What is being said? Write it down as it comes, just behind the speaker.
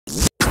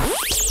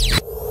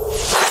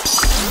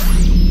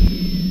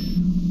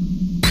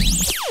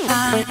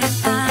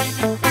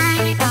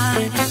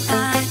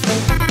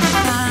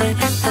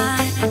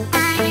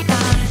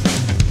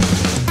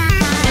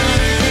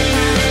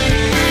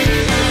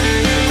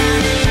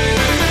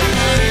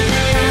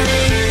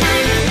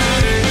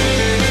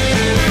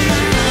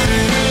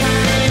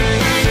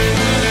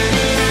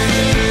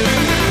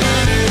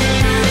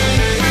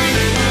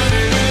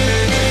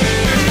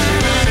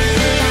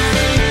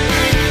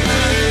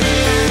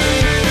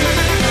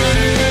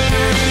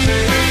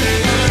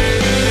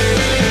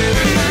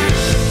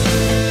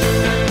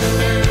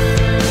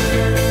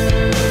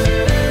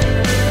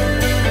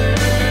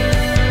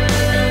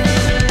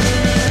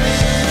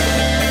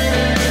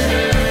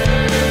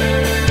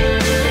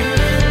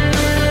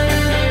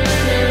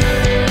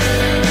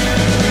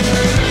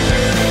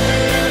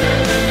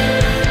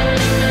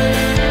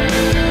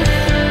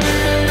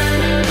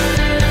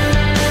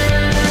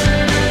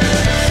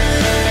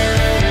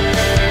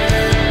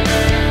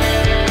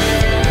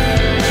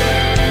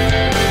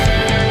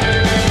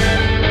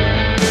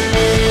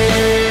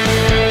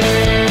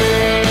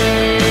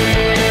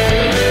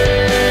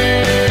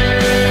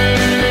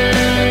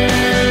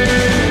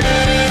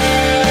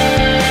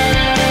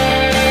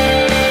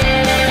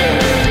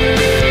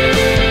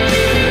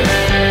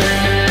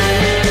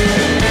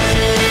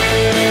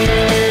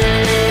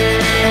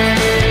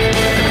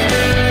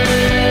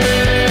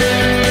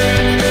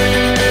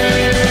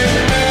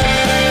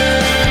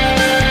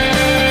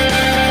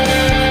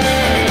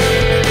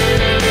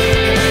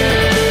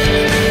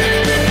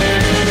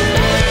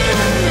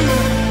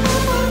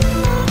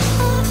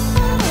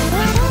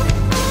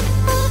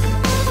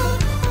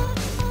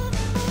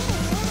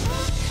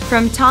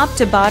From top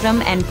to bottom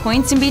and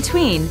points in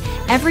between,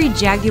 every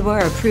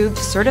Jaguar-approved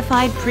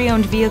certified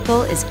pre-owned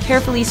vehicle is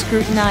carefully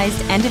scrutinized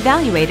and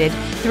evaluated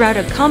throughout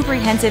a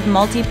comprehensive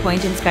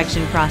multi-point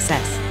inspection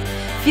process.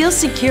 Feel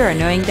secure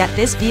knowing that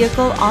this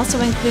vehicle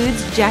also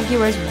includes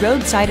Jaguar's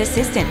roadside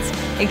assistance,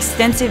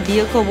 extensive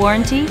vehicle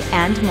warranty,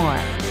 and more.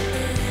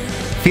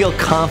 Feel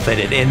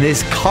confident in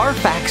this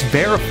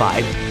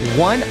Carfax-verified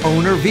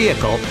one-owner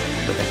vehicle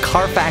with a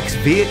Carfax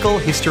Vehicle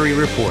History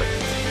Report.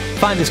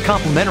 Find this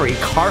complimentary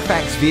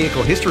Carfax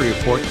Vehicle History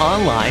Report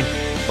online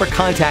or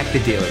contact the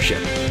dealership.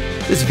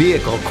 This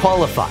vehicle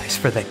qualifies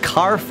for the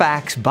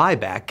Carfax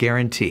Buyback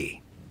Guarantee.